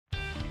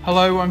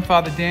Hello, I'm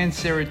Father Dan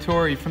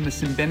Serratori from the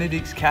St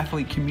Benedict's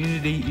Catholic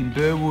Community in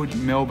Burwood,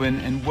 Melbourne,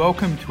 and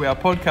welcome to our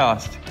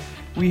podcast.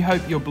 We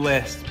hope you're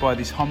blessed by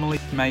this homily.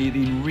 May it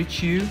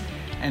enrich you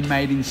and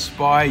may it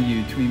inspire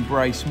you to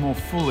embrace more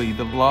fully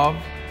the love,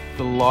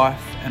 the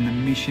life and the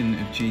mission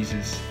of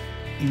Jesus.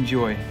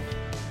 Enjoy.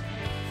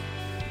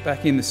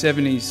 Back in the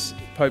 70s,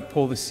 Pope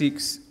Paul VI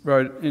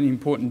wrote an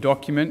important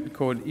document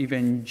called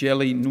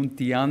Evangelii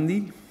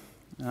Nuntiandi.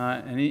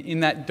 And in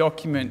that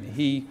document,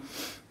 he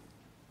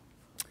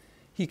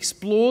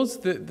explores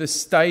the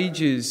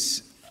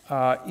stages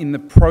in the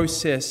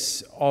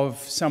process of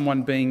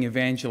someone being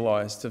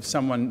evangelized, of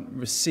someone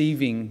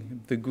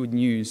receiving the good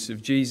news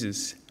of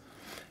Jesus.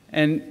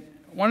 And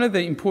one of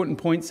the important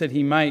points that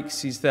he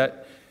makes is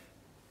that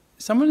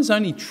someone has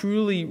only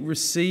truly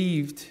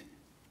received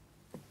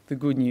the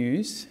good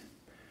news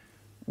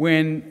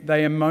when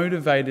they are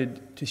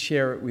motivated to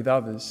share it with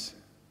others.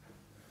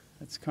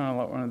 It's kind of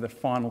like one of the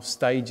final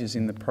stages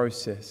in the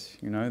process,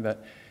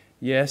 that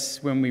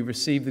yes, when we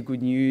receive the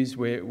good news,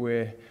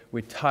 we're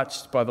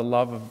touched by the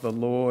love of the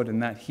Lord,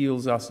 and that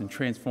heals us and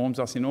transforms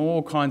us in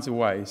all kinds of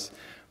ways.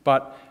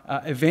 But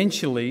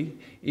eventually,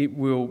 it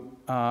will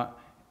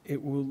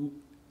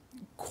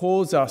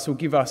cause us or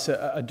give us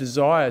a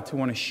desire to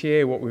want to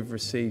share what we've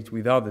received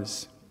with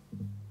others.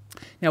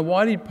 Now,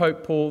 why did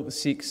Pope Paul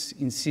VI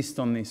insist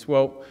on this?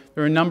 Well,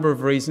 there are a number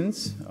of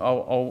reasons.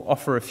 I'll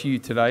offer a few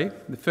today.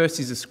 The first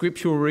is a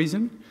scriptural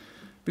reason,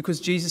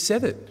 because Jesus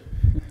said it.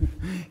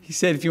 He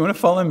said, if you want to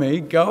follow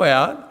me, go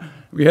out.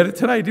 We heard it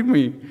today, didn't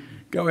we?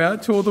 Go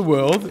out to all the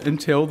world and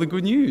tell the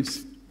good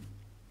news.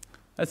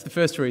 That's the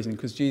first reason,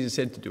 because Jesus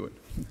said to do it.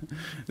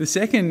 The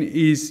second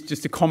is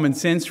just a common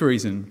sense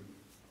reason.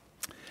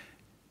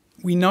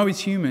 We know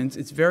as humans,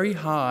 it's very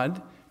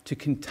hard to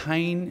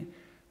contain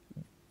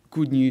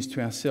good news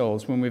to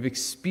ourselves. When we've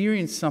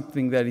experienced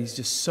something that is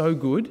just so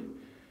good,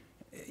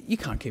 you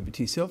can't keep it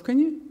to yourself, can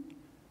you?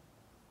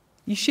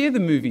 You share the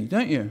movie,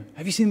 don't you?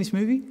 Have you seen this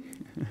movie?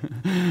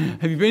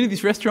 Have you been to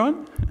this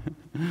restaurant?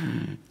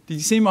 Did you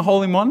see my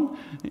hole-in-one?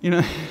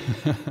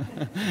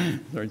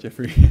 Sorry,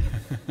 Jeffrey.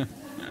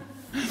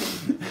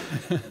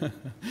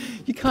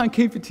 You can't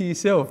keep it to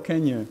yourself,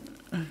 can you?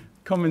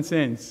 Common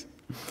sense.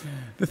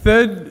 The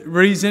third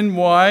reason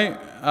why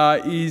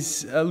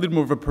is a little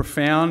more of a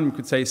profound, we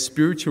could say a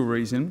spiritual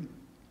reason,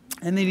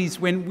 and that is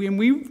when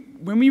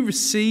we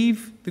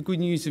receive the good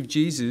news of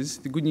Jesus,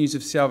 the good news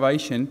of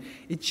salvation,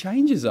 it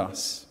changes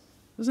us,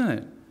 doesn't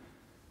it?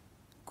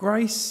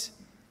 Grace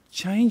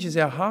changes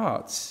our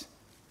hearts.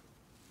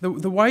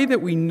 The way that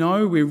we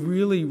know we're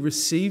really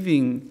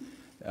receiving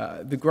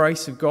the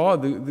grace of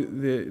God,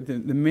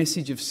 the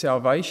message of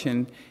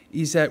salvation,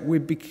 is that we're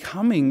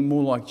becoming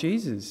more like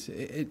Jesus.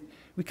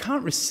 We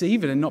can't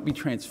receive it and not be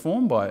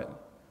transformed by it.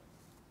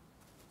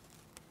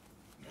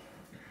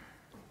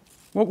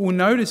 What we'll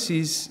notice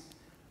is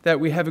that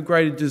we have a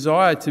greater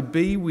desire to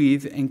be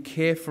with and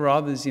care for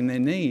others in their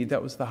need.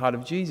 That was the heart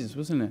of Jesus,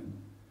 wasn't it?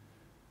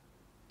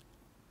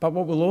 But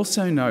what we'll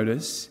also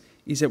notice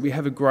is that we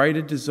have a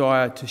greater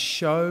desire to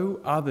show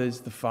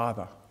others the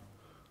Father.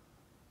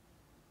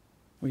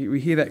 We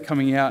hear that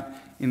coming out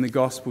in the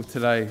gospel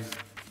today.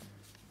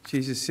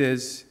 Jesus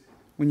says,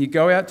 when you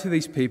go out to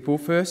these people,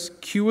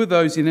 first cure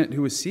those in it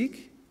who are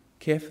sick,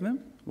 care for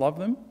them, love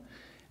them,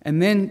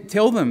 and then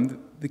tell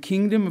them the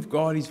kingdom of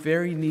God is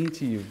very near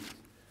to you.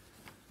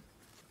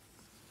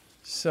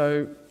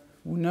 So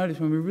we'll notice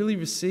when we're really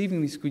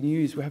receiving this good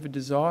news, we have a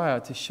desire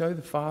to show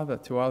the Father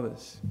to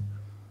others.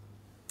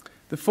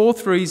 The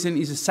fourth reason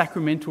is a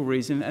sacramental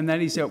reason, and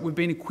that is that we've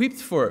been equipped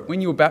for it.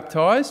 When you were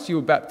baptised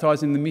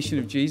in the mission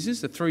of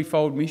Jesus, a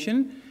threefold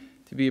mission: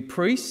 to be a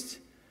priest,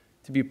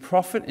 to be a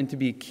prophet, and to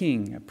be a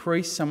king. A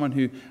priest, someone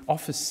who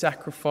offers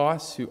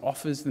sacrifice, who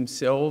offers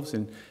themselves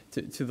and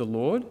to the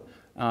Lord,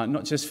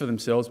 not just for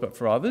themselves but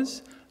for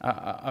others.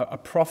 A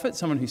prophet,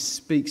 someone who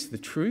speaks the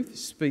truth,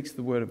 speaks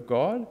the word of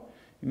God,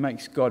 who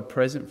makes God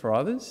present for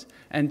others.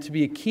 And to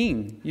be a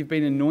king, you've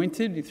been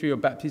anointed through your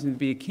baptism to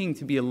be a king,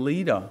 to be a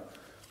leader,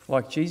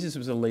 like Jesus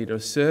was a leader,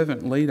 a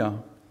servant leader.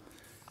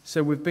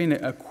 So we've been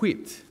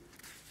equipped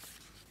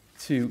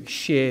to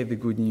share the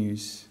good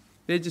news.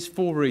 They're just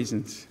four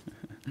reasons.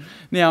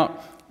 Now,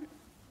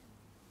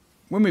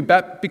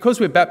 because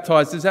we're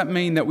baptised, does that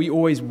mean that we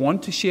always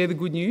want to share the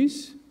good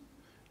news?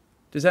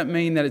 Does that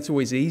mean that it's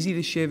always easy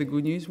to share the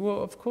good news?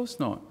 Well, of course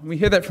not. We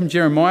heard that from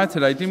Jeremiah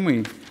today, didn't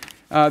we?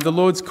 The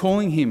Lord's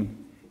calling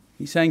him.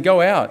 He's saying,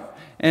 go out.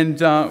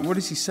 And what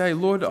does he say?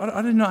 Lord,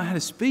 I don't know how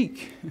to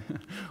speak.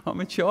 I'm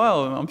a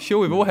child. I'm sure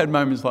we've all had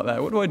moments like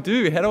that. What do I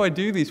do? How do I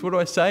do this? What do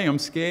I say? I'm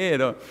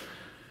scared.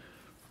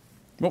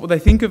 What will they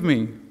think of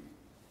me?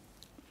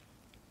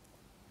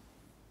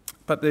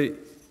 But the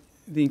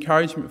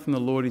encouragement from the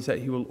Lord is that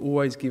he will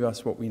always give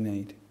us what we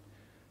need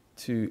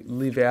to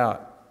live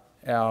out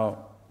our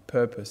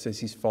purpose as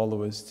his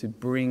followers, to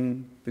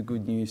bring the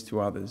good news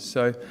to others.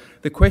 So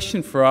the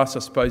question for us, I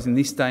suppose, in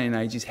this day and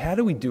age is, how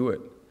do we do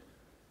it?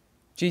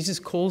 Jesus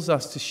calls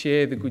us to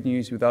share the good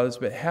news with others,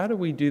 but how do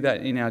we do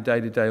that in our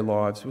day-to-day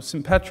lives? Well,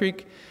 St.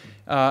 Patrick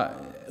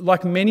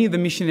like many of the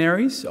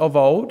missionaries of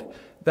old,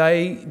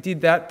 they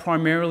did that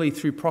primarily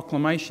through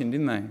proclamation,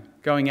 didn't they?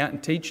 Going out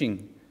and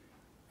teaching.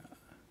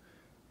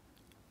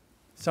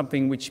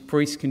 Something which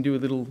priests can do a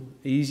little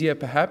easier,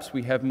 perhaps.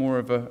 We have more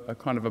of a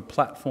kind of a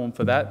platform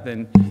for that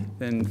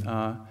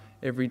than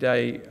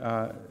everyday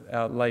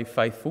our lay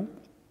faithful.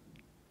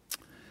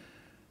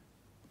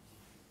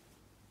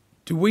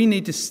 Do we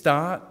need to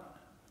start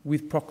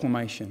with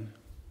proclamation?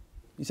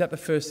 Is that the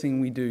first thing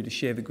we do to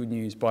share the good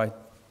news, by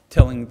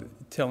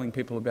telling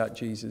people about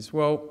Jesus?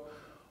 Well,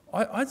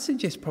 I'd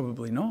suggest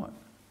probably not.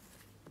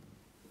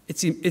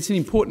 It's an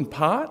important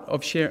part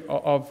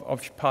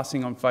of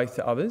passing on faith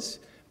to others.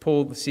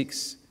 Paul VI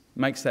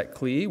makes that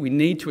clear. We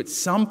need to, at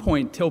some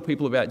point, tell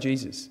people about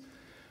Jesus.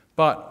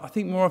 But I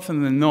think more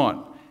often than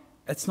not,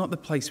 it's not the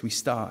place we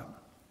start.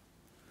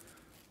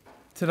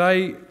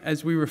 Today,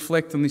 as we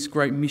reflect on this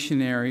great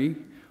missionary,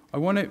 I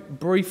want to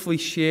briefly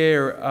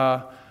share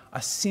a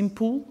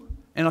simple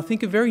and I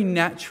think a very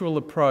natural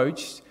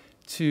approach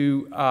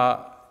to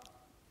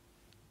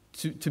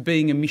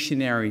being a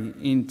missionary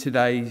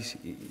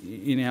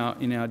in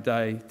our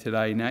day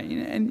today, now,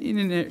 and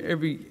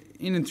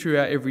in and through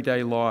our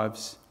everyday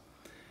lives.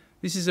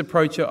 This is an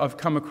approach I've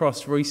come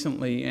across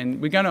recently, and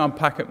we're going to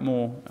unpack it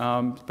more,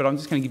 but I'm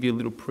just going to give you a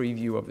little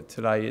preview of it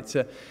today.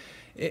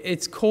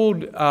 It's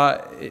called,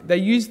 they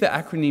use the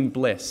acronym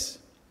BLESS,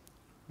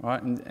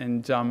 right?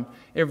 And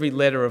every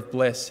letter of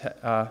BLESS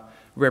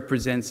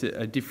represents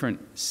a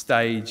different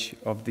stage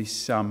of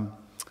this,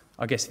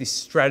 this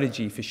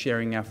strategy for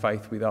sharing our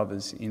faith with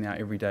others in our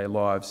everyday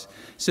lives.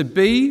 So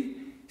B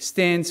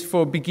stands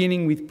for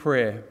beginning with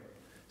prayer.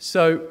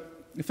 So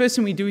the first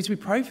thing we do is we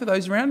pray for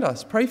those around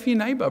us. Pray for your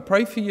neighbour.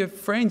 Pray for your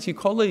friends, your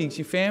colleagues,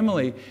 your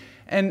family.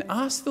 And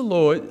ask the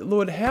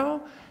Lord,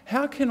 how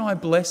can I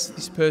bless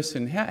this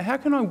person? How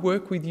can I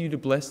work with you to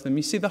bless them?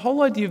 You see, the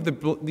whole idea of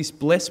this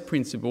bless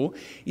principle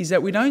is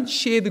that we don't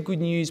share the good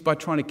news by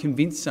trying to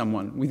convince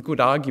someone with good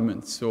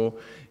arguments or,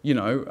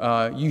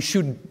 you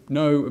should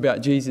know about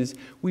Jesus.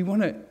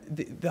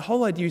 The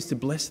whole idea is to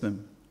bless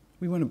them.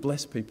 We want to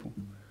bless people.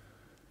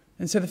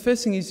 And so the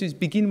first thing is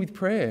begin with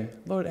prayer.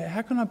 Lord,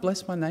 how can I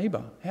bless my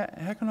neighbour?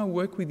 How can I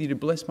work with you to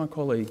bless my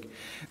colleague?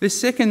 The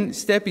second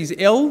step is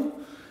L,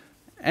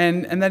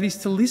 and that is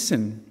to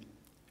listen.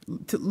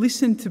 To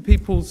listen to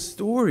people's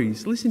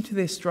stories, listen to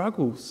their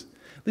struggles,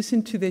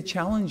 listen to their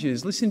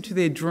challenges, listen to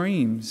their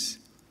dreams.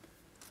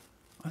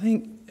 I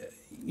think,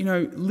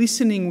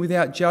 listening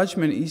without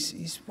judgment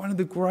is one of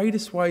the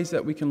greatest ways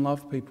that we can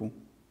love people.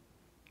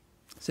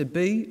 So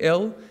B,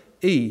 L,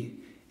 E.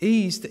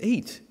 E is to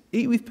eat.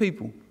 Eat with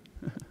people.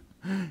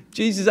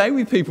 Jesus ate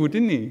with people,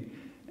 didn't he?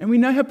 And we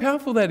know how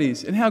powerful that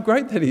is and how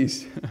great that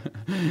is,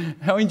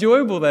 how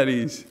enjoyable that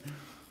is.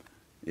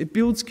 It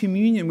builds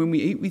communion when we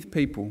eat with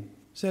people.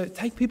 So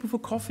take people for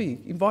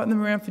coffee, invite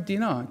them around for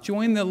dinner,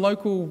 join the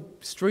local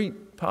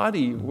street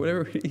party,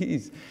 whatever it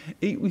is.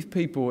 Eat with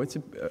people. It's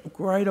a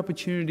great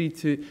opportunity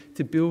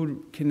to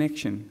build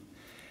connection.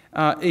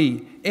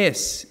 E,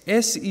 S.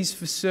 S is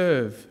for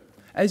serve.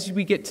 As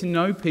we get to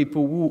know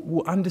people,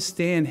 we'll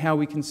understand how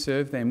we can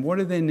serve them. What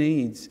are their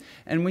needs?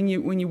 And when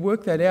you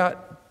work that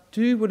out,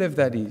 do whatever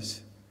that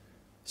is.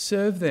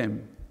 Serve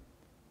them.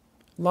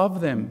 Love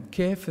them.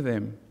 Care for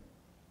them.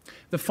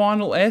 The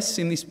final S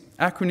in this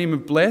acronym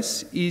of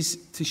BLESS is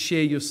to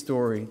share your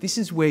story. This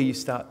is where you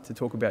start to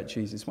talk about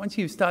Jesus. Once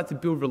you start to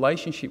build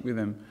relationship with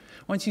them,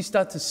 once you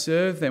start to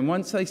serve them,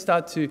 once they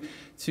start to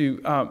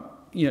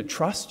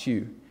trust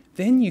you,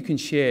 then you can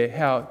share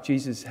how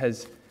Jesus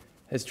has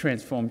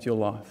transformed your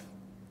life.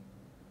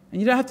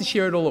 And you don't have to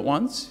share it all at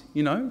once,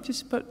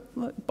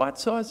 but bite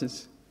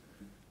sizes.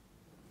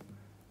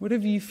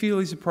 Whatever you feel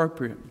is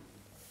appropriate.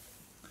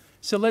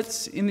 So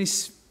let's, in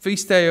this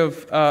feast day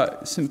of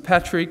St.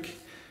 Patrick,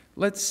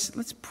 let's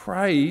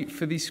pray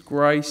for this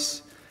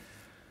grace,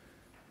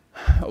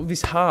 of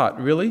this heart,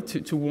 really,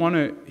 to want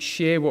to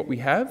share what we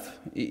have.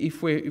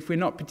 If we're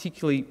not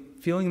particularly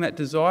feeling that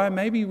desire,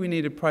 maybe we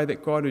need to pray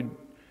that God would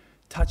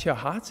touch our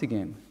hearts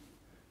again,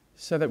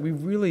 so that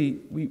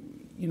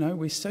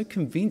we're so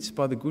convinced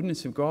by the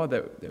goodness of God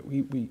that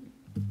we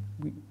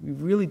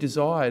really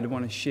desire to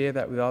want to share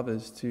that with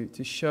others,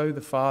 to show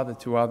the Father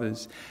to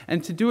others,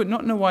 and to do it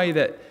not in a way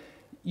that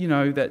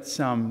that's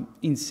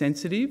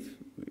insensitive.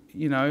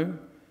 We don't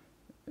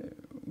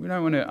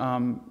want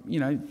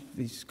to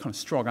these kind of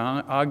strong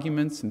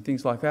arguments and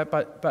things like that,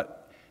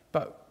 but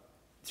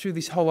through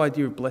this whole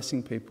idea of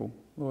blessing people.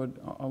 Lord,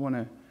 I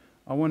want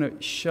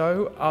to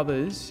show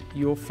others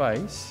your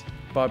face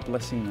by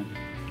blessing them.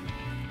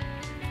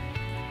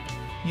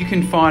 You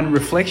can find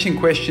reflection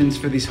questions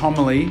for this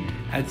homily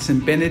at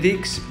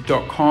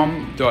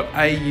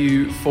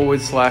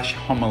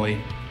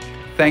stbenedicts.com.au/homily.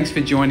 Thanks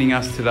for joining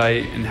us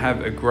today and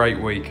have a great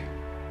week.